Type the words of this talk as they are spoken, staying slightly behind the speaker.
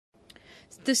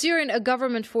The Syrian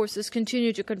government forces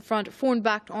continue to confront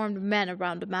foreign-backed armed men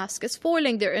around Damascus,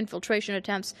 foiling their infiltration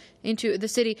attempts into the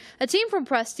city. A team from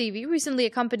Press TV recently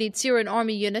accompanied Syrian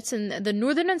army units in the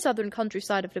northern and southern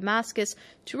countryside of Damascus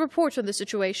to report on the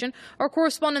situation. Our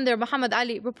correspondent there, Muhammad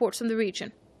Ali, reports from the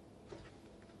region.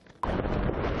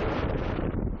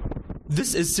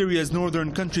 This is Syria's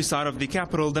northern countryside of the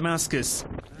capital, Damascus.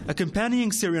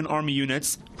 Accompanying Syrian army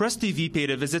units, Press TV paid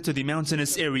a visit to the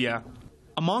mountainous area.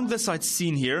 Among the sites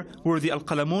seen here were the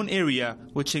Al-Qalamoun area,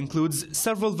 which includes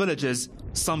several villages,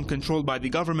 some controlled by the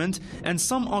government and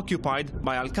some occupied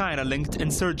by Al-Qaeda-linked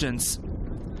insurgents.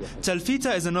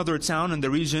 Talfita is another town in the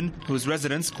region whose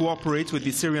residents cooperate with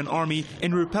the Syrian army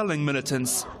in repelling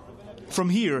militants. From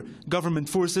here, government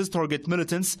forces target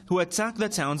militants who attack the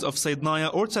towns of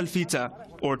Saydnaya or Talfita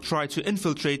or try to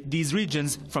infiltrate these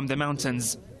regions from the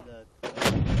mountains.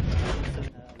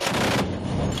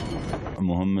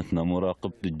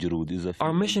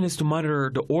 Our mission is to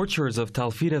monitor the orchards of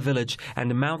Talfita village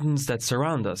and the mountains that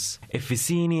surround us. If we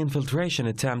see any infiltration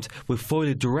attempt, we foil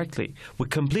it directly. We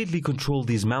completely control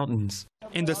these mountains.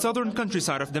 In the southern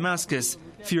countryside of Damascus,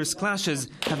 fierce clashes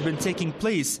have been taking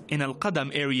place in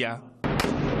Al-Qadam area.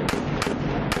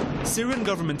 Syrian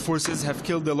government forces have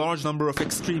killed a large number of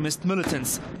extremist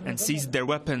militants and seized their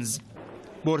weapons.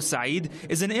 Bor Said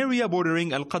is an area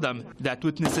bordering Al-Qadam that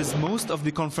witnesses most of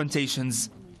the confrontations.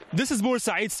 This is Bor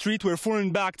Said Street, where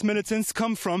foreign-backed militants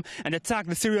come from and attack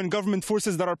the Syrian government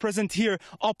forces that are present here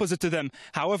opposite to them.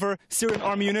 However, Syrian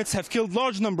army units have killed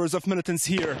large numbers of militants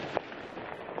here.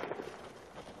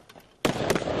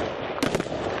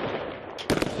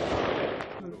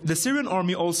 The Syrian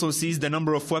army also seized a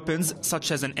number of weapons,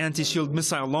 such as an anti-shield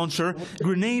missile launcher,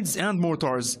 grenades and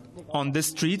mortars. On this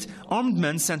street, armed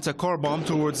men sent a car bomb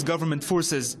towards government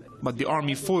forces, but the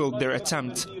army foiled their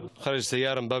attempt.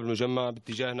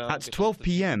 At 12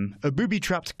 p.m, a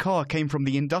booby-trapped car came from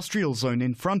the industrial zone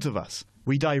in front of us.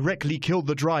 We directly killed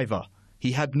the driver.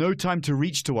 He had no time to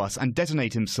reach to us and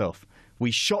detonate himself.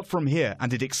 We shot from here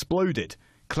and it exploded.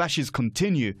 Clashes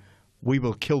continue. We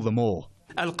will kill them all.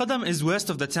 Al-Qadam is west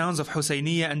of the towns of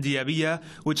Husayniya and Diabiya,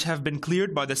 which have been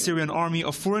cleared by the Syrian army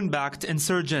of foreign-backed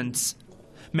insurgents.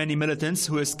 Many militants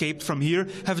who escaped from here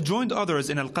have joined others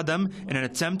in Al-Qadam in an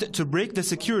attempt to break the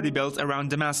security belt around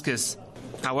Damascus.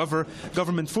 However,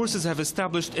 government forces have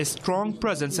established a strong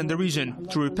presence in the region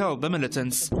to repel the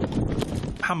militants.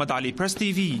 Muhammad Ali, Press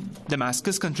TV,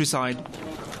 Damascus countryside.